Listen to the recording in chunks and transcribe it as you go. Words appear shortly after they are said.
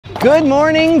Good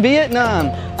morning,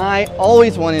 Vietnam! I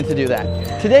always wanted to do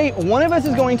that. Today, one of us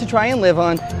is going to try and live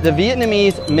on the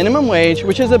Vietnamese minimum wage,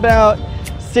 which is about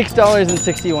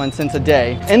 $6.61 a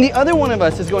day. And the other one of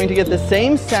us is going to get the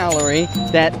same salary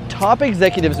that top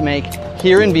executives make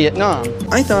here in Vietnam.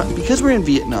 I thought because we're in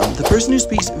Vietnam, the person who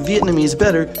speaks Vietnamese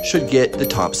better should get the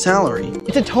top salary.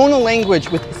 It's a tonal language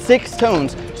with 6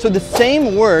 tones, so the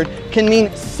same word can mean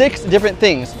 6 different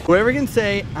things. Whoever can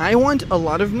say, I want a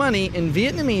lot of money in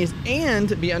Vietnamese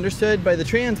and be understood by the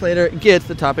translator gets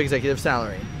the top executive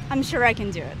salary. I'm sure I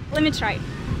can do it. Let me try.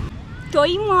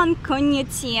 Tôi muốn có nhiều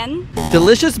tiền.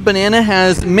 Delicious banana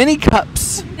has many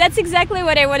cups. That's exactly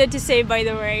what I wanted to say, by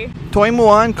the way. Tôi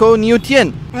muốn có nhiều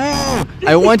tiền.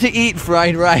 I want to eat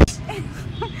fried rice.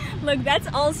 Look, that's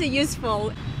also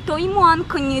useful. Tôi muốn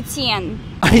có nhiều tiền.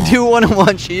 I do want to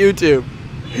watch YouTube.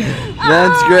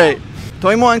 That's great.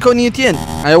 Tôi muốn có nhiều tiền.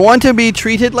 I want to be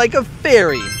treated like a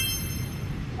fairy.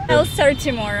 I'll start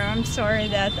tomorrow. I'm sorry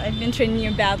that I've been treating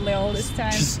you badly all this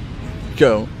time. Just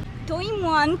go. Tôi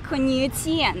muốn có nhiều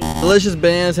tiền. Delicious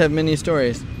bananas have many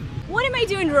stories. What am I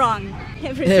doing wrong?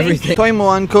 Everything. Tôi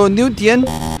muốn có nhiều tiền.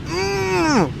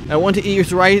 I want to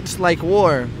eat rice like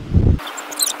war.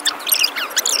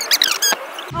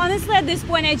 Honestly, at this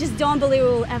point, I just don't believe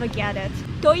we'll ever get it.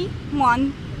 Tôi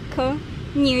muốn có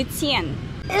nhiều tiền.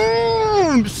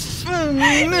 Yes,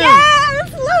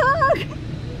 look!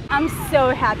 I'm so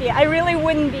happy. I really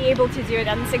wouldn't be able to do it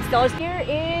on $6. Here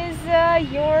is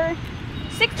your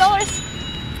 $6.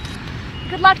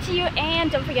 Good luck to you,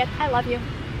 and don't forget, I love you.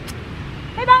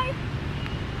 Bye-bye.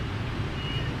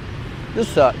 This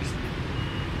sucks.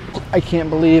 I can't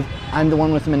believe I'm the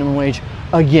one with the minimum wage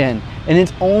again. And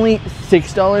it's only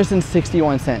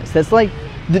 $6.61. That's like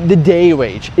the day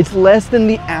wage. It's less than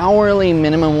the hourly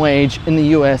minimum wage in the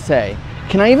USA.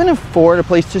 Can I even afford a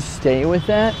place to stay with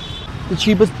that? The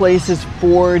cheapest place is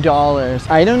 $4.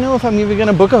 I don't know if I'm even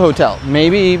gonna book a hotel.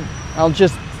 Maybe I'll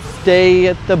just stay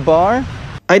at the bar?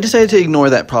 I decided to ignore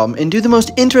that problem and do the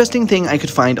most interesting thing I could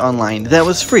find online that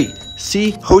was free.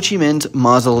 See Ho Chi Minh's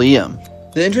Mausoleum.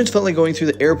 The entrance felt like going through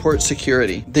the airport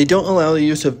security. They don't allow the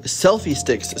use of selfie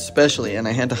sticks especially, and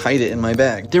I had to hide it in my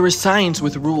bag. There were signs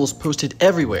with rules posted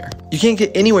everywhere. You can't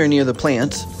get anywhere near the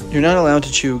plants. You're not allowed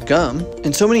to chew gum,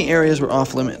 and so many areas were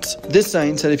off limits. This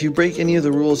sign said if you break any of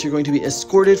the rules, you're going to be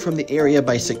escorted from the area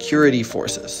by security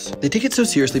forces. They take it so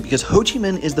seriously because Ho Chi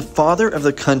Minh is the father of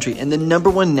the country and the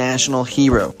 #1 national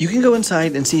hero. You can go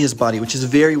inside and see his body, which is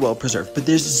very well preserved, but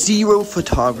there's zero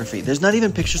photography. There's not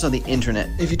even pictures on the internet.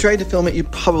 If you tried to film it,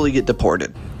 you'd probably get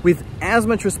deported. With as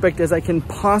much respect as I can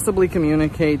possibly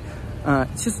communicate,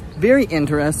 it's just very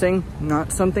interesting.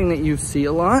 Not something that you see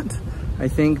a lot. I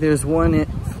think there's one at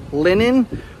Lenin,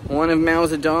 one of Mao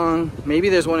Zedong, maybe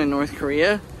there's one in North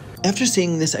Korea. After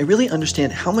seeing this, I really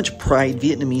understand how much pride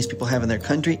Vietnamese people have in their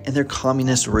country and their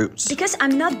communist roots. Because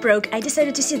I'm not broke, I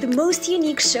decided to see the most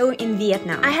unique show in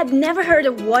Vietnam. I had never heard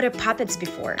of water puppets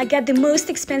before. I got the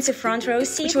most expensive front row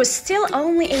seat, which was still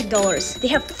only $8. They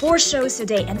have 4 shows a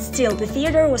day, and still the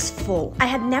theater was full. I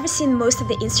had never seen most of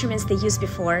the instruments they used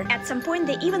before. At some point,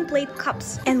 they even played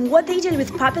cups. And what they did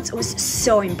with puppets was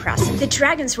so impressive. The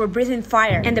dragons were breathing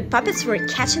fire, and the puppets were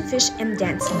catching fish and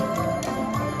dancing.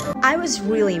 I was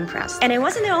really impressed. And I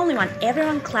wasn't the only one.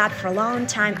 Everyone clapped for a long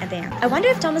time at the end. I wonder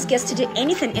if Thomas gets to do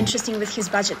anything interesting with his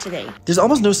budget today. There's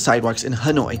almost no sidewalks in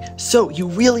Hanoi, so you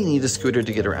really need a scooter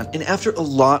to get around. And after a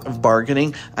lot of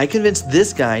bargaining, I convinced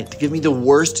this guy to give me the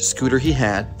worst scooter he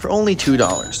had for only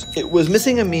 $2. It was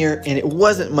missing a mirror and it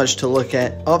wasn't much to look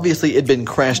at. Obviously, it'd been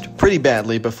crashed pretty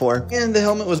badly before, and the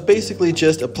helmet was basically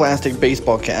just a plastic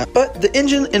baseball cap. But the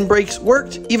engine and brakes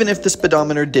worked, even if the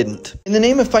speedometer didn't. In the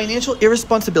name of financial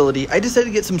irresponsibility, I decided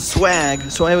to get some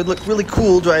swag so I would look really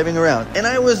cool driving around. And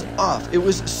I was off. It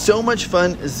was so much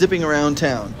fun zipping around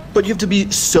town. But you have to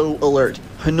be so alert.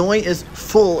 Hanoi is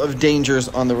full of dangers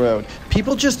on the road.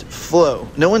 People just flow.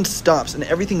 No one stops and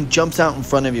everything jumps out in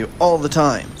front of you all the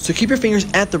time. So keep your fingers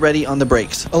at the ready on the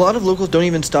brakes. A lot of locals don't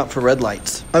even stop for red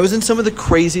lights. I was in some of the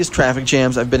craziest traffic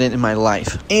jams I've been in my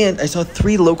life. And I saw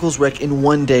 3 locals wreck in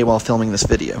one day while filming this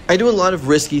video. I do a lot of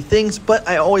risky things, but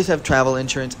I always have travel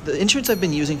insurance. The insurance I've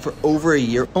been using for over a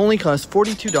year only costs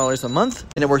 $42 a month,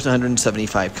 and it works in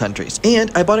 175 countries.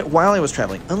 And I bought it while I was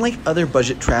traveling, unlike other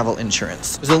budget travel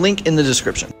insurance. There's a link in the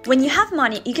description. When you have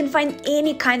money, you can find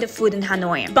any kind of food in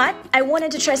Hanoi. But I wanted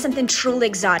to try something truly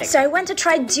exotic. So I went to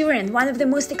try Durian, one of the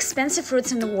most expensive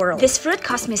fruits in the world. This fruit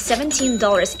cost me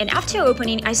 $17, and after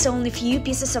opening, I saw only a few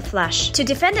pieces of flesh. To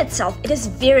defend itself, it is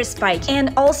very spiky,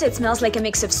 and also it smells like a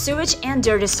mix of sewage and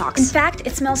dirty socks. In fact,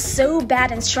 it smells so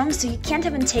bad and strong, so you can't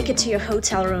even take it to your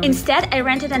hotel room. Instead, I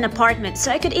rented an apartment,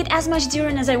 so I could eat as much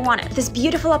durian as I wanted. This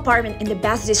beautiful apartment in the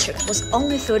best district was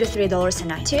only $33 a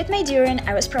night. To eat my durian,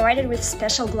 I was provided with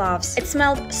special gloves. It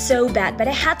smelled so bad, but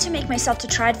I had to make myself to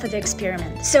try it for the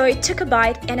experiment. So I took a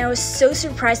bite, and I was so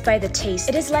surprised by the taste.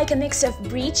 It is like a mix of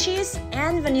brie cheese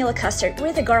and vanilla custard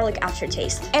with a garlic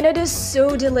aftertaste. And it is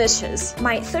so delicious.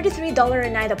 My $33 a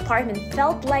night apartment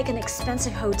felt like an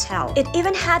expensive hotel. It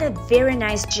even had a very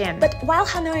nice gym. But while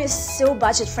Hanoi is so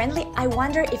budget-friendly, I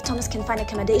wonder if Thomas can find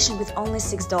accommodation with only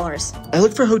 $6. I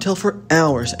looked for a hotel for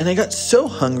hours, and I got so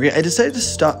hungry I decided to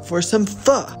stop for some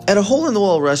pho. At a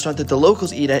hole-in-the-wall restaurant that the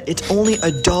locals eat at, it's only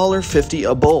 $1.50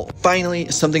 a bowl. Finally,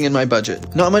 something in my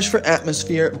budget. Not much for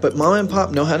atmosphere, but mom and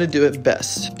pop know how to do it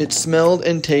best. It smelled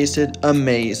and tasted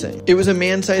amazing. It was a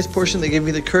man-sized portion that gave me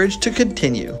the courage to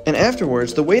continue. And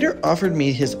afterwards, the waiter offered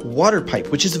me his water pipe,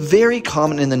 which is very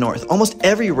common in the north. Almost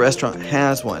every restaurant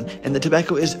has one, and the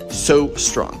tobacco is so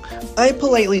strong. I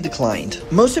politely declined.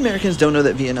 Most Americans don't know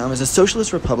that Vietnam is a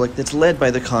socialist republic that's led by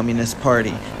the Communist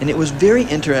Party, and it was very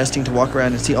interesting to walk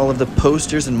around and see all of the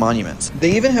posters and monuments.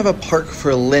 They even have a park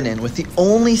for Lenin with the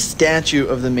only statue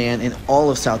of the man in all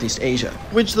of Southeast Asia,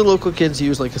 which the local kids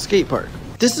use like a skate park.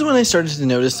 This is when I started to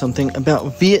notice something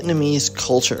about Vietnamese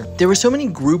culture. There were so many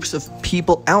groups of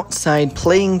people outside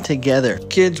playing together.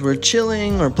 Kids were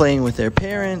chilling or playing with their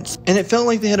parents, and it felt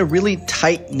like they had a really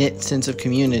tight-knit sense of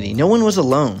community. No one was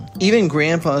alone. Even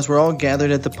grandpas were all gathered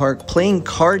at the park playing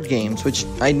card games, which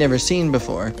I'd never seen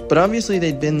before, but obviously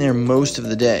they'd been there most of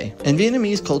the day. And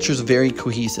Vietnamese culture is very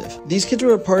cohesive. These kids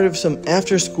were a part of some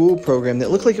after-school program that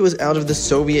looked like it was out of the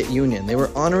Soviet Union. They were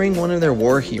honoring one of their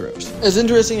war heroes. As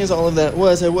interesting as all of that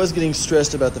was, I was getting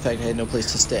stressed about the fact I had no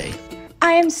place to stay.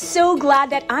 I am so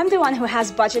glad that I'm the one who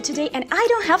has budget today and I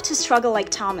don't have to struggle like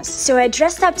Thomas. So I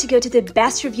dressed up to go to the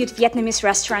best reviewed Vietnamese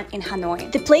restaurant in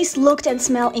Hanoi. The place looked and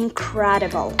smelled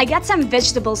incredible. I got some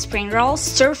vegetable spring rolls,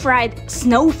 stir-fried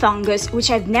snow fungus, which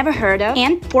I've never heard of,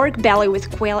 and pork belly with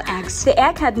quail eggs. The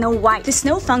egg had no white. The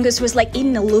snow fungus was like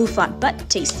eating a loofah, but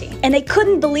tasty. And I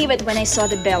couldn't believe it when I saw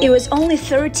the bill. It was only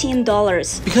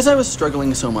 $13. Because I was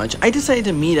struggling so much, I decided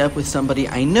to meet up with somebody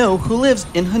I know who lives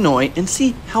in Hanoi and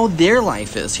see how their life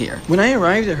is here. When I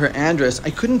arrived at her address, I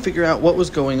couldn't figure out what was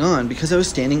going on because I was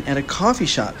standing at a coffee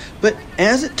shop. But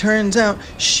as it turns out,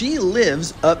 she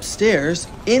lives upstairs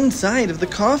inside of the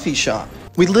coffee shop.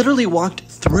 We literally walked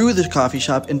through the coffee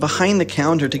shop and behind the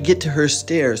counter to get to her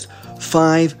stairs.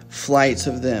 5 flights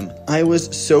of them. I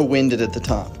was so winded at the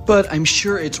top. But I'm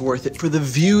sure it's worth it for the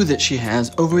view that she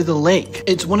has over the lake.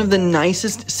 It's one of the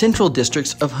nicest central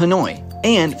districts of Hanoi.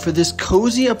 And for this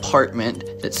cozy apartment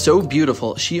that's so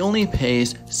beautiful, she only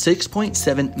pays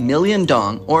 6.7 million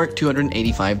dong, or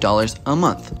 $285 a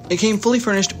month. It came fully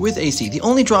furnished with AC. The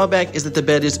only drawback is that the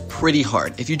bed is pretty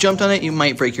hard. If you jumped on it, you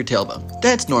might break your tailbone.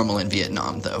 That's normal in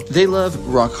Vietnam, though. They love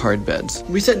rock-hard beds.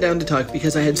 We sat down to talk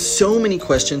because I had so many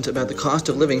questions about the cost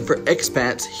of living for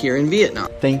expats here in Vietnam.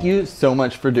 Thank you so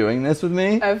much for doing this with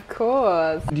me. Of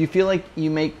course. Do you feel like you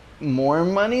make more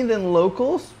money than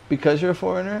locals because you're a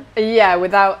foreigner? Yeah,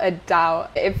 without a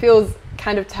doubt. It feels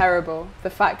kind of terrible, the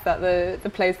fact that the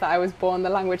place that I was born, the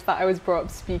language that I was brought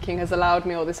up speaking has allowed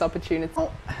me all this opportunity.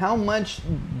 How much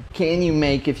can you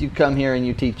make if you come here and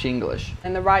you teach English?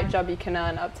 In the right job, you can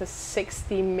earn up to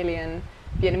 60 million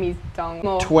Vietnamese dong.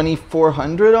 More.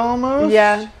 2,400 almost?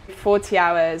 Yeah, 40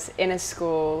 hours in a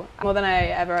school, more than I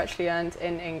ever actually earned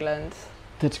in England.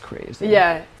 That's crazy.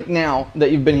 Yeah. Now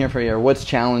that you've been here for a year, what's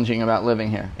challenging about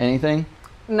living here? Anything?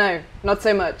 No, not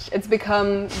so much. It's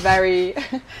become very,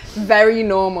 very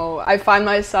normal. I find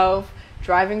myself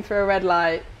driving through a red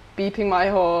light, beeping my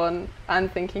horn,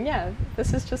 and thinking, yeah,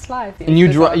 this is just life. And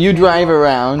you drive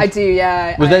around? I do,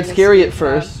 yeah. Was that scary at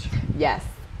first? Yes.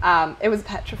 It was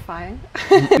petrifying.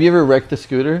 Have you ever wrecked a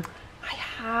scooter? I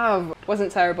have. It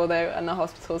wasn't terrible though, and the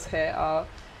hospitals here are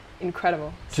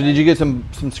incredible. So did you get some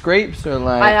scrapes or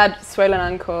like? I had swollen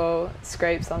ankle,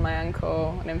 scrapes on my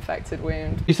ankle, an infected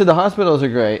wound. You said the hospitals are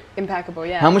great. Impeccable,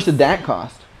 yeah. How much did that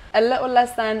cost? A little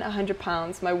less than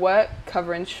 £100. My work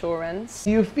cover insurance.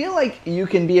 Do you feel like you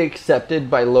can be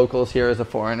accepted by locals here as a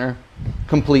foreigner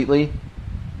completely?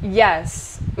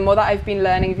 Yes. The more that I've been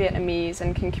learning Vietnamese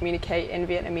and can communicate in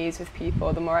Vietnamese with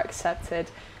people, the more accepted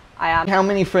I am. How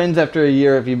many friends after a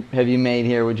year have you made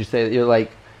here would you say that you're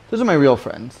like, those are my real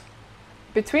friends?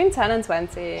 Between 10 and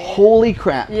 20. Holy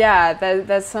crap. Yeah,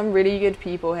 there's some really good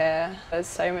people here. There's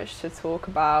so much to talk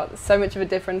about, so much of a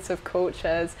difference of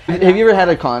cultures. Have you ever had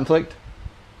a conflict?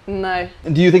 No.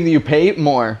 Do you think that you pay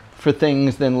more for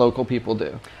things than local people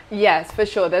do? Yes, for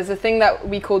sure. There's a thing that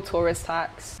we call tourist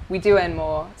tax. We do earn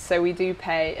more, so we do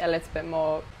pay a little bit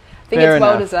more. I think Fair it's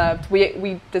well enough. deserved.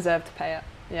 We deserve to pay it.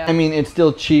 Yeah. I mean, it's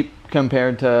still cheap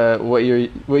compared to what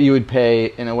you would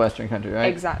pay in a Western country, right?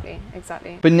 Exactly,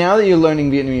 exactly. But now that you're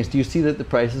learning Vietnamese, do you see that the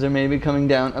prices are maybe coming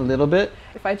down a little bit?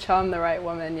 If I charm the right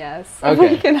woman, yes.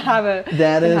 Okay. We can have a,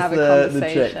 That is the trick.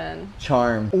 conversation.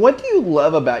 Charm. What do you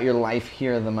love about your life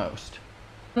here the most?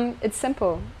 It's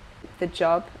simple. The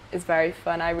job is very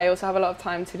fun. I also have a lot of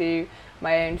time to do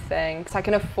my own thing. So I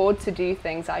can afford to do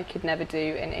things I could never do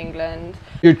in England.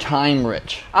 You're time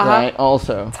rich, right?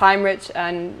 Also. Time rich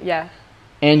and yeah.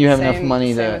 And you have enough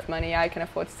money Same to... with money. I can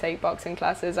afford to take boxing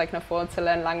classes. I can afford to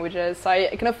learn languages. So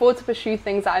I can afford to pursue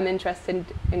things that I'm interested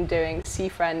in doing, see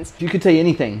friends. If you could say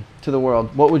anything to the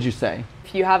world, what would you say?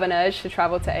 If you have an urge to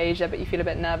travel to Asia but you feel a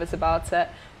bit nervous about it,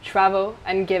 travel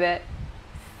and give it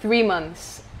 3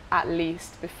 months at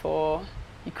least before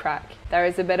you crack. There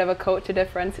is a bit of a culture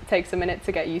difference. It takes a minute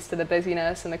to get used to the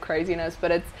busyness and the craziness, but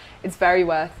it's very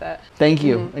worth it. Thank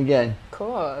you again. Of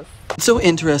course. It's so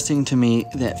interesting to me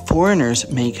that foreigners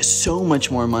make so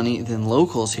much more money than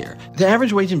locals here. The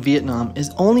average wage in Vietnam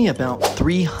is only about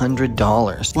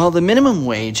 $300, while the minimum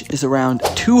wage is around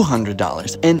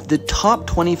 $200, and the top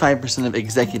 25% of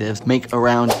executives make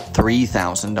around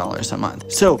 $3,000 a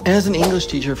month. So, as an English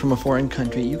teacher from a foreign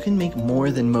country, you can make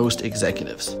more than most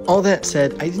executives. All that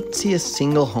said, I didn't see a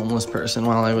single homeless person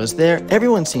while I was there.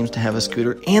 Everyone seems to have a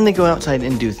scooter, and they go outside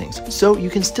and do things. So you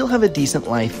can still have a decent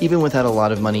life even without a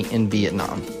lot of money in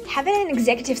Vietnam. Having an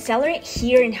executive salary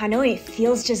here in Hanoi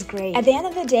feels just great. At the end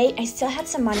of the day, I still had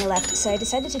some money left, so I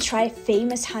decided to try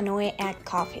famous Hanoi egg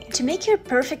coffee. To make your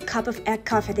perfect cup of egg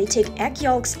coffee, they take egg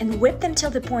yolks and whip them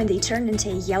till the point they turn into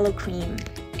a yellow cream.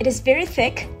 It is very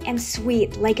thick and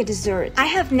sweet, like a dessert. I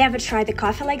have never tried the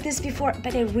coffee like this before,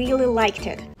 but I really liked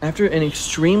it. After an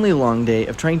extremely long day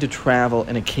of trying to travel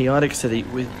in a chaotic city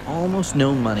with almost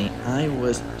no money, I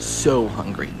was so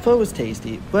hungry. Pho was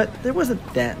tasty, but there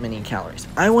wasn't that many calories.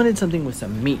 I wanted something with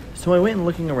some meat, so I went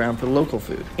looking around for local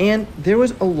food. And there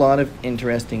was a lot of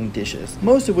interesting dishes,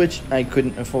 most of which I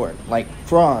couldn't afford, like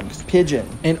frogs, pigeon,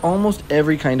 and almost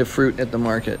every kind of fruit at the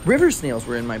market. River snails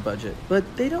were in my budget, but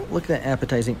they don't look that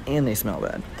appetizing and they smell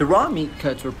bad. The raw meat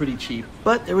cuts were pretty cheap,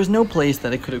 but there was no place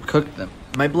that I could have cooked them.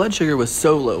 My blood sugar was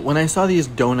so low. When I saw these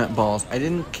donut balls, I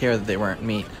didn't care that they weren't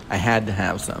meat. I had to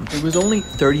have some. It was only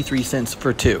 33 cents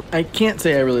for 2. I can't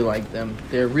say I really liked them.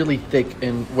 They're really thick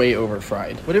and way over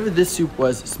fried. Whatever this soup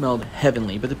was smelled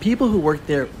heavenly, but the people who worked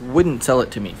there wouldn't sell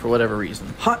it to me for whatever reason.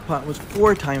 Hot pot was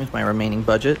 4 times my remaining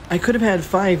budget. I could have had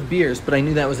 5 beers, but I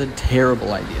knew that was a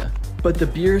terrible idea. But the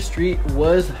beer street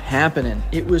was happening.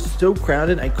 It was so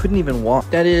crowded I couldn't even walk.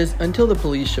 That is, until the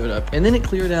police showed up, and then it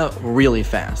cleared out really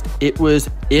fast. It was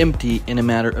empty in a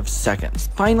matter of seconds.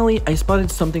 Finally, I spotted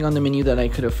something on the menu that I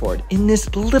could afford in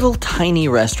this little tiny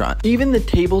restaurant. Even the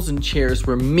tables and chairs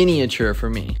were miniature for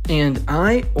me. And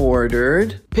I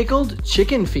ordered pickled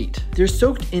chicken feet. They're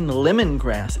soaked in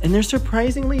lemongrass, and they're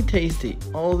surprisingly tasty,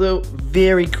 although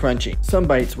very crunchy. Some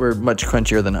bites were much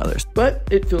crunchier than others, but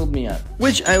it filled me up,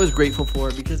 which I was grateful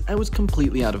for because I was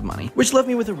completely out of money, which left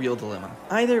me with a real dilemma.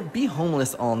 Either be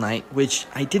homeless all night, which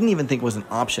I didn't even think was an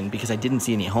option because I didn't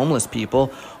see any homeless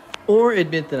people, or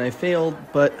admit that I failed,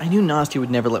 but I knew Nastya would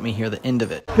never let me hear the end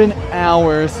of it. It's been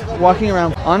hours walking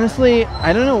around. Honestly,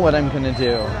 I don't know what I'm gonna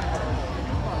do.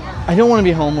 I don't want to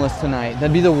be homeless tonight.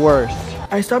 That'd be the worst.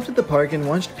 I stopped at the park and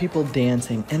watched people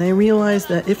dancing, and I realized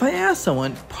that if I asked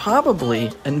someone, probably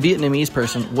a Vietnamese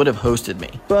person would have hosted me.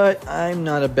 But I'm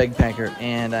not a backpacker,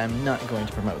 and I'm not going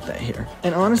to promote that here.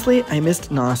 And honestly, I missed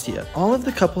Nastya. All of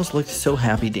the couples looked so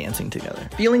happy dancing together.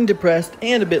 Feeling depressed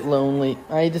and a bit lonely,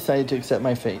 I decided to accept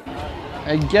my fate.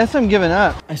 I guess I'm giving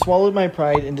up. I swallowed my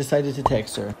pride and decided to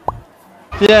text her.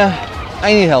 Yeah,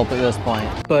 I need help at this point.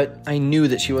 But I knew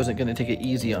that she wasn't going to take it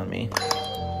easy on me.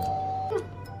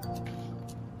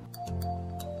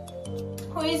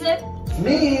 Who is it?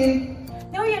 Me!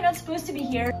 No, you're not supposed to be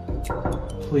here.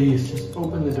 Please, just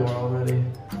open the door already.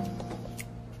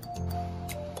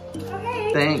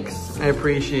 Okay. Thanks, I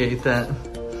appreciate that.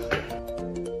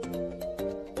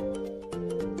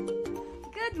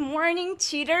 Good morning,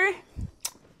 cheater.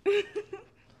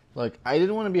 Look, I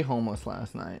didn't want to be homeless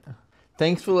last night.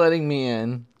 Thanks for letting me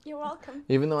in, You're welcome.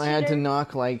 even though I had to Cheater.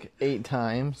 knock like 8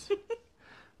 times.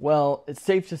 Well, it's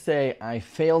safe to say I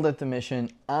failed at the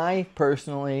mission. I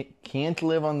personally can't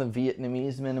live on the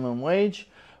Vietnamese minimum wage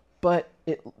but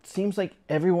it seems like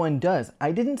everyone does.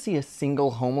 I didn't see a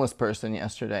single homeless person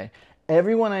yesterday.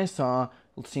 Everyone I saw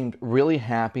seemed really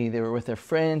happy. They were with their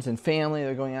friends and family.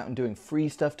 They're going out and doing free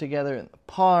stuff together in the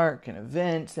park and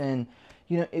events. And,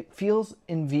 you know, it feels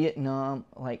in Vietnam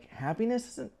like happiness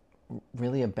isn't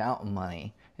really about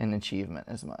money and achievement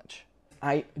as much.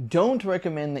 I don't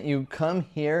recommend that you come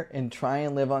here and try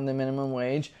and live on the minimum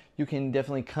wage. You can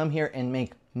definitely come here and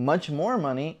make much more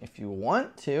money if you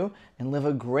want to and live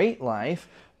a great life,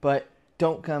 but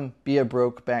don't come be a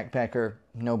broke backpacker.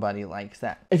 Nobody likes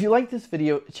that. If you like this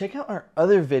video, check out our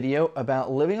other video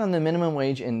about living on the minimum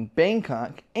wage in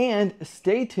Bangkok, and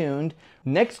stay tuned.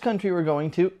 Next country we're going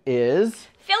to is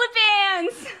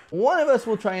Philippines! one of us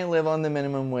will try and live on the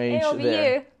minimum wage It'll be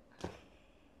there. you.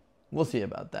 We'll see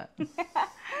about that.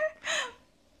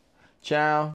 Ciao.